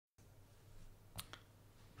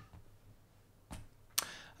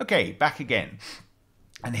Okay, back again.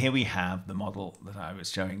 And here we have the model that I was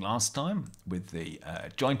showing last time with the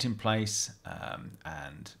joint in place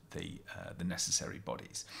and the necessary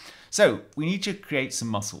bodies. So we need to create some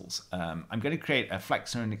muscles. I'm going to create a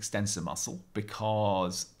flexor and extensor muscle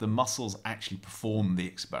because the muscles actually perform the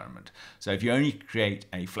experiment. So if you only create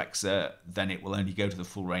a flexor, then it will only go to the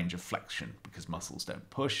full range of flexion because muscles don't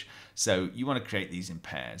push. So you want to create these in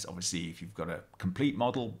pairs. Obviously, if you've got a complete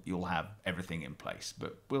model, you'll have everything in place.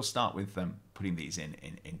 But we'll start with putting these in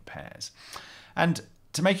pairs. And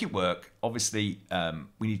to make it work, obviously,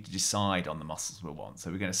 we need to decide on the muscles we want.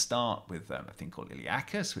 So we're going to start with a thing called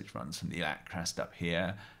iliacus, which runs from the iliac crest up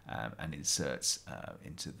here and inserts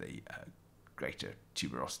into the greater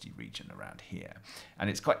tuberosity region around here. And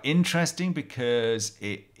it's quite interesting because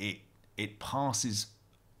it passes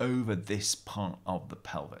over this part of the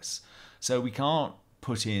pelvis. So we can't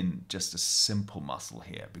put in just a simple muscle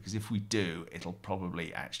here, because if we do, it'll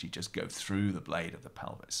probably actually just go through the blade of the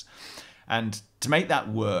pelvis. And to make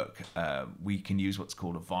that work, we can use what's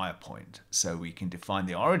called a via point. So we can define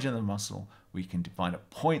the origin of the muscle, we can define a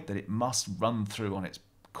point that it must run through on its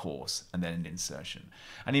course, and then an insertion.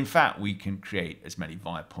 And in fact, we can create as many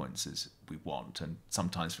via points as we want, and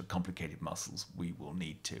sometimes for complicated muscles, we will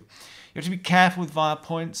need to. You have to be careful with via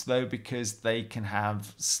points, though, because they can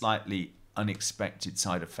have slightly unexpected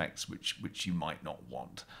side effects which you might not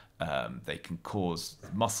want. They can cause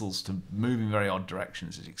muscles to move in very odd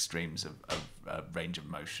directions at extremes of range of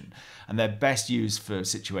motion. And they're best used for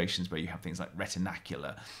situations where you have things like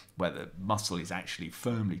retinacular, where the muscle is actually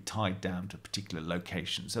firmly tied down to a particular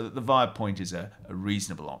location, so that the via point is a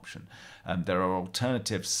reasonable option. There are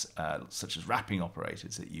alternatives such as wrapping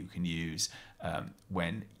operators that you can use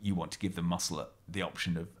when you want to give the muscle the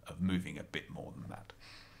option of moving a bit more than that.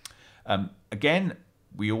 Again,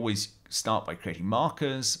 we always start by creating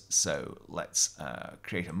markers, so let's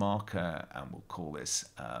create a marker and we'll call this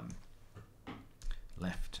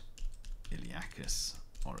left iliacus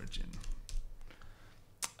origin.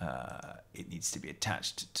 It needs to be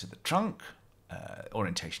attached to the trunk.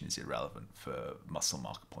 Orientation is irrelevant for muscle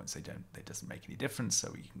marker points. It doesn't make any difference,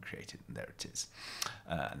 so we can create it, and there it is.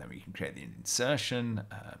 And then we can create the insertion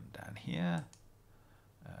down here.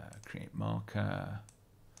 Create marker.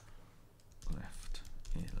 Left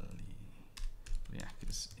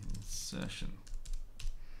iliacus insertion,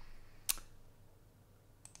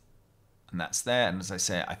 and that's there. And as I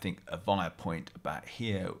say, I think a via point about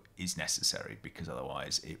here is necessary, because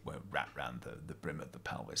otherwise it won't wrap around the brim of the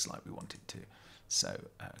pelvis like we want it to. So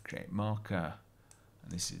create marker,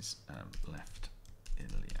 and this is left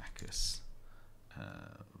iliacus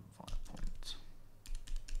via point.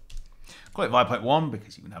 Call it via point 1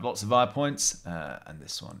 because you can have lots of via points, and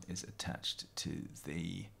this one is attached to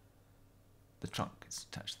the trunk. It's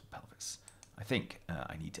attached to the pelvis. I think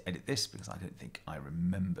I need to edit this because I don't think I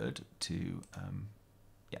remembered to,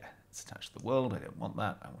 yeah, it's attached to the world. I don't want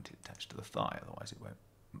that. I want it attached to the thigh, otherwise it won't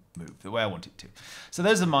move the way I want it to. So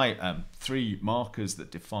those are my 3 markers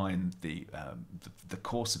that define the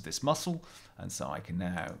course of this muscle, and so I can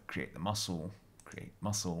now create the muscle, create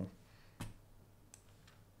muscle.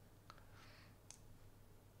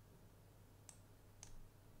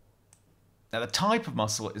 Now, the type of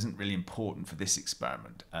muscle isn't really important for this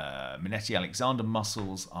experiment. Minetti-Alexander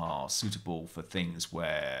muscles are suitable for things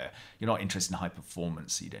where you're not interested in high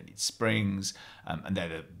performance, so you don't need springs, and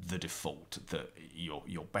they're the default that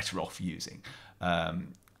you're better off using.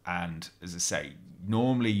 And as I say,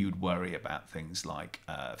 normally you'd worry about things like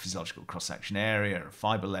physiological cross-section area and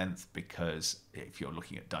fiber length, because if you're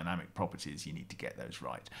looking at dynamic properties, you need to get those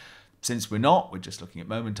right. Since we're not, we're just looking at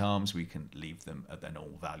moment arms, we can leave them at their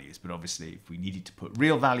normal values. But obviously, if we needed to put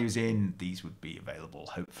real values in, these would be available,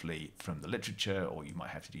 hopefully, from the literature, or you might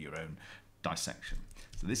have to do your own dissection.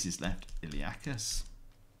 So this is left iliacus.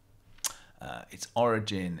 Its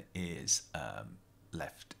origin is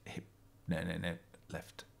left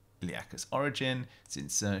iliacus origin. Its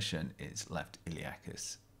insertion is left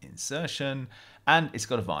iliacus insertion. And it's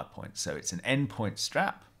got a via point. So it's an endpoint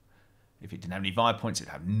strap. If it didn't have any via points,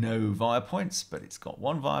 it'd have no via points, but it's got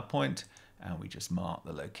one via point, and we just mark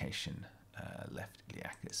the location, left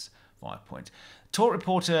iliacus via point. Torque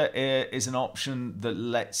reporter is an option that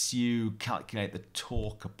lets you calculate the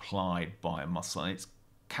torque applied by a muscle, and it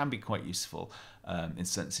can be quite useful in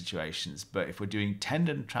certain situations, but if we're doing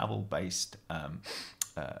tendon travel based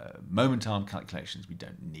moment arm calculations, we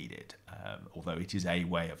don't need it, although it is a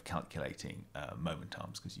way of calculating moment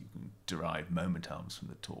arms, because you can derive moment arms from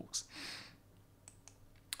the torques.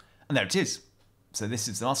 And there it is. So this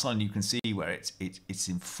is the muscle, and you can see where it's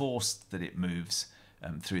enforced that it moves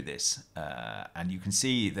through this, and you can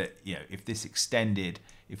see that if this extended,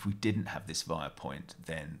 if we didn't have this via point,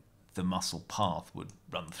 then the muscle path would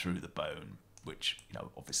run through the bone, which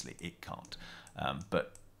obviously it can't.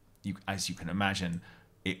 But as you can imagine,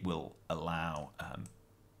 it will allow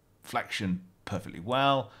flexion perfectly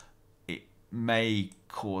well. It may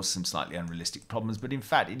cause some slightly unrealistic problems, but in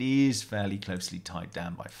fact it is fairly closely tied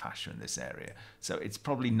down by fascia in this area, so it's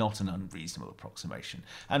probably not an unreasonable approximation.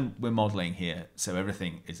 And we're modeling here, so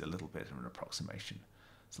everything is a little bit of an approximation.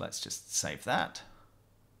 So let's just save that,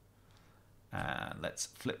 and let's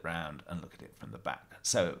flip round and look at it from the back.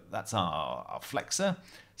 So that's our flexor.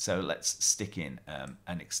 So let's stick in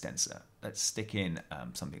an extensor. Let's stick in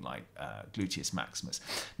something like gluteus maximus.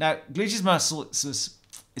 Now, gluteus maximus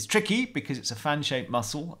is tricky because it's a fan-shaped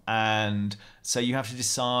muscle, and so you have to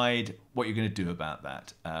decide what you're going to do about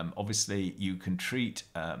that. Obviously, you can treat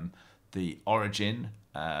the origin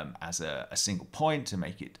as a single point to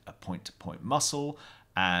make it a point-to-point muscle,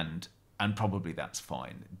 and probably that's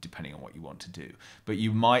fine, depending on what you want to do. But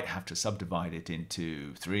you might have to subdivide it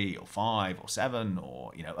into 3 or 5 or 7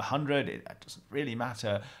 or 100. It doesn't really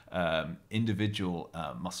matter. Individual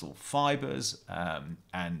muscle fibers,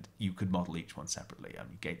 and you could model each one separately. I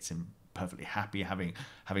mean, GaitSym perfectly happy having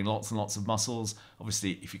lots and lots of muscles.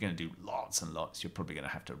 Obviously, if you're going to do lots and lots, you're probably going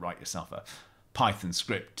to have to write yourself a Python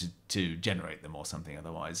script to generate them or something.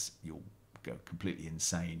 Otherwise, you'll go completely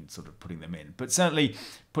insane sort of putting them in. But certainly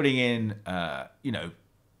putting in a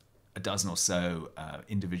dozen or so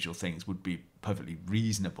individual things would be perfectly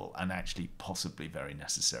reasonable and actually possibly very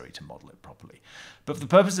necessary to model it properly. But for the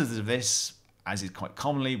purposes of this, as is quite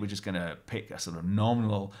commonly, we're just going to pick a sort of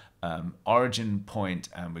nominal origin point,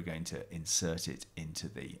 and we're going to insert it into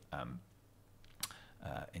the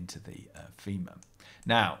femur.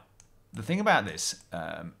 Now, the thing about this,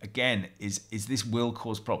 again, is this will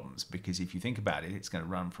cause problems, because if you think about it, it's going to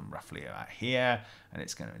run from roughly about here, and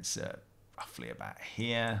it's going to insert roughly about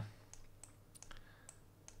here.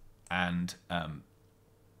 And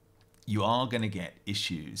you are going to get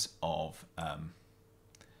issues of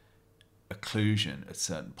occlusion at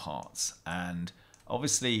certain parts. And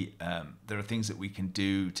obviously, there are things that we can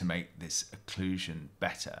do to make this occlusion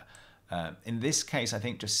better. In this case, I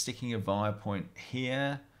think just sticking a via point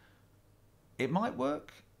here, it might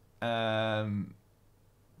work. Yeah,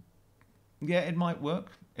 it might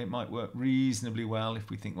work. It might work reasonably well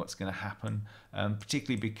if we think what's going to happen,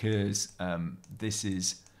 particularly because this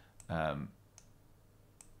is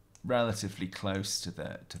relatively close to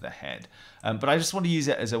the head. But I just want to use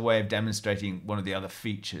it as a way of demonstrating one of the other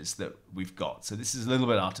features that we've got. So this is a little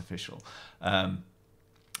bit artificial,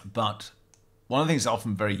 but one of the things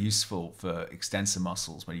often very useful for extensor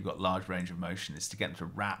muscles when you've got large range of motion is to get them to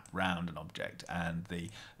wrap round an object, and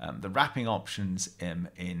the wrapping options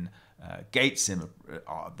in GaitSym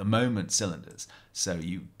are at the moment cylinders. So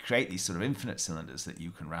you create these sort of infinite cylinders that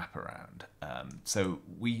you can wrap around. So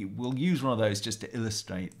we will use one of those just to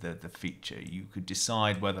illustrate the feature. You could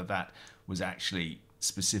decide whether that was actually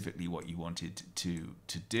specifically what you wanted to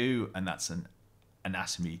do, and that's an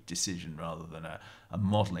anatomy decision rather than a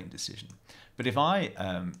modeling decision. But if I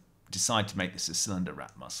decide to make this a cylinder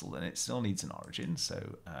wrap muscle, then it still needs an origin.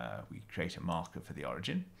 So we create a marker for the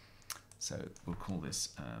origin. So we'll call this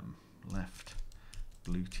left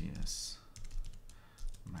gluteus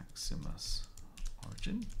maximus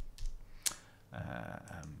origin.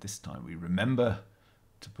 This time we remember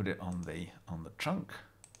to put it on the trunk.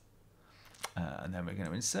 And then we're going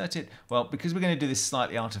to insert it. Well, because we're going to do this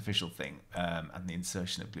slightly artificial thing, and the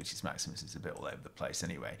insertion of gluteus maximus is a bit all over the place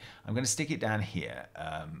anyway, I'm going to stick it down here.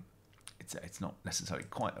 It's not necessarily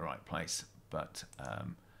quite the right place, but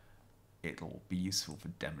it'll be useful for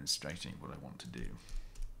demonstrating what I want to do.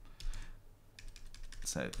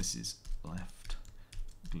 So this is left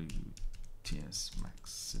gluteus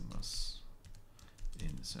maximus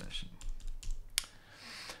insertion.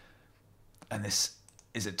 And this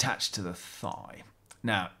is attached to the thigh.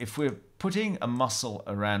 Now, if we're putting a muscle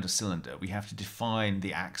around a cylinder, we have to define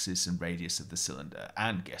the axis and radius of the cylinder,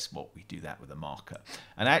 and guess what? We do that with a marker.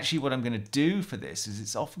 And actually what I'm going to do for this is,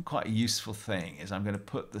 it's often quite a useful thing, is I'm going to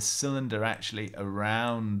put the cylinder actually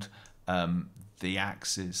around the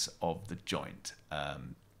axis of the joint.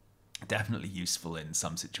 Definitely useful in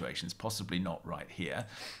some situations, possibly not right here.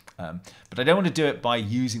 But I don't want to do it by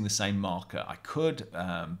using the same marker. I could,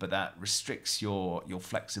 but that restricts your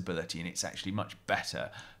flexibility, and it's actually much better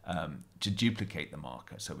to duplicate the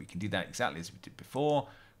marker. So we can do that exactly as we did before,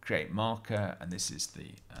 create marker, and this is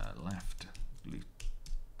the left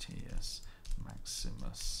gluteus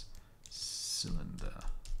maximus cylinder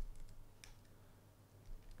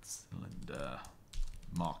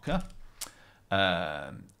marker.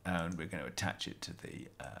 and we're going to attach it to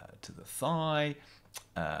the thigh,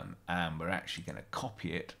 and we're actually going to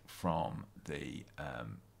copy it from the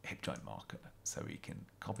hip joint marker. So we can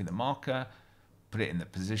copy the marker, put it in the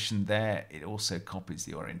position there. It also copies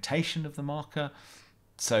the orientation of the marker.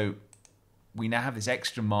 So we now have this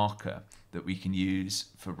extra marker that we can use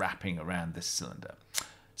for wrapping around this cylinder.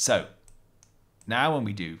 So now when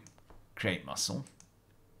we do create muscle,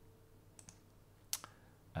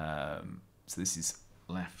 so this is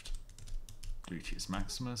left gluteus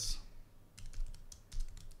maximus.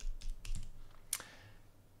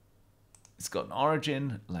 It's got an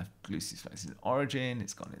origin, left gluteus maximus origin,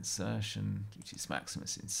 it's got an insertion, gluteus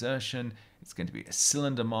maximus insertion. It's going to be a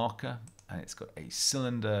cylinder marker, and it's got a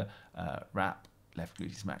cylinder wrap, left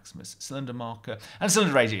gluteus maximus cylinder marker, and a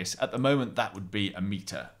cylinder radius. At the moment, that would be 1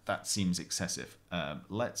 meter. That seems excessive.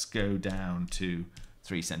 Let's go down to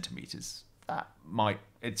 3 centimeters. That might,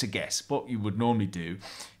 it's a guess. What you would normally do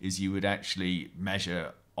is you would actually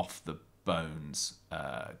measure off the bones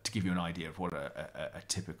to give you an idea of what a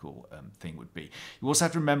typical thing would be. You also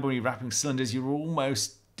have to remember when you're wrapping cylinders, you're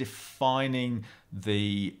almost defining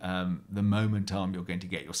the moment arm you're going to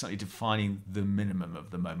get. You're certainly defining the minimum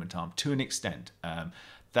of the moment arm to an extent.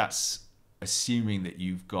 That's assuming that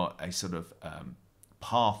you've got a sort of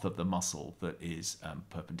path of the muscle that is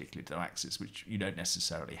perpendicular to the axis, which you don't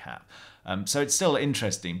necessarily have. So it's still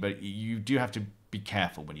interesting, but you do have to be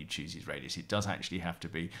careful when you choose these radius. It does actually have to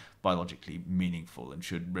be biologically meaningful and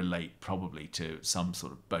should relate probably to some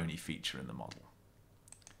sort of bony feature in the model.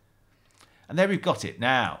 And there we've got it.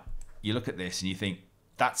 Now, you look at this and you think,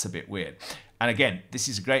 that's a bit weird. And again, this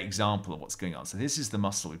is a great example of what's going on. So this is the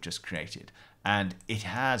muscle we've just created, and it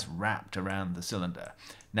has wrapped around the cylinder.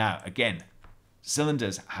 Now, again,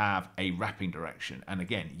 cylinders have a wrapping direction, and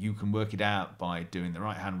again, you can work it out by doing the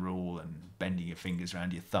right hand rule and bending your fingers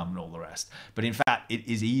around your thumb and all the rest. But in fact, it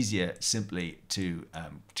is easier simply to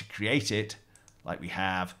create it like we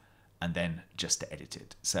have, and then just to edit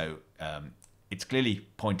it. So it's clearly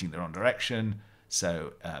pointing the wrong direction.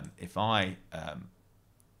 So if I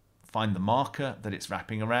find the marker that it's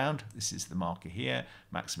wrapping around, this is the marker here,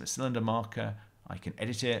 Maximus cylinder marker, I can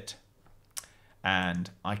edit it, and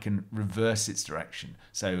I can reverse its direction.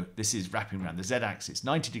 So this is wrapping around the z-axis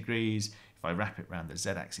 90 degrees. If I wrap it around the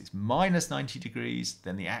z-axis minus 90 degrees,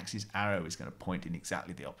 then the axis arrow is going to point in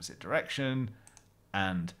exactly the opposite direction,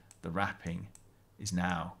 and the wrapping is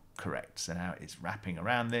now correct. So now it's wrapping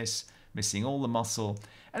around this, missing all the muscle,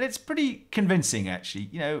 and it's pretty convincing actually.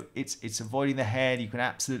 You know, it's avoiding the head. You can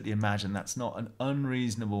absolutely imagine that's not an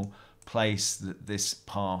unreasonable place that this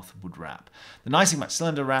path would wrap. The nice thing about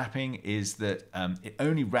cylinder wrapping is that it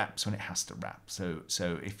only wraps when it has to wrap. So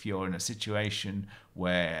if you're in a situation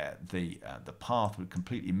where the path would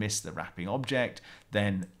completely miss the wrapping object,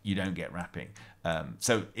 then you don't get wrapping.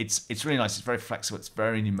 So it's really nice. It's very flexible. It's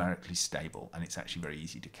very numerically stable, and it's actually very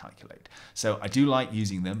easy to calculate. So I do like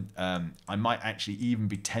using them. I might actually even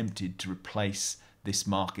be tempted to replace this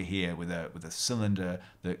marker here with a cylinder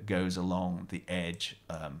that goes along the edge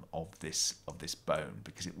of this bone,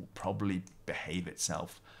 because it will probably behave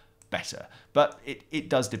itself better. But it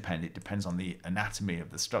does depend. It depends on the anatomy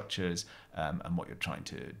of the structures and what you're trying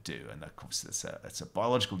to do. And of course, it's a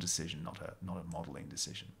biological decision, not a modeling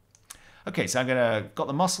decision. Okay, so got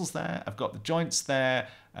the muscles there, I've got the joints there.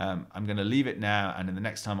 I'm going to leave it now, and in the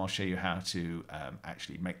next time I'll show you how to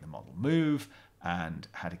actually make the model move and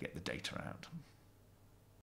how to get the data out.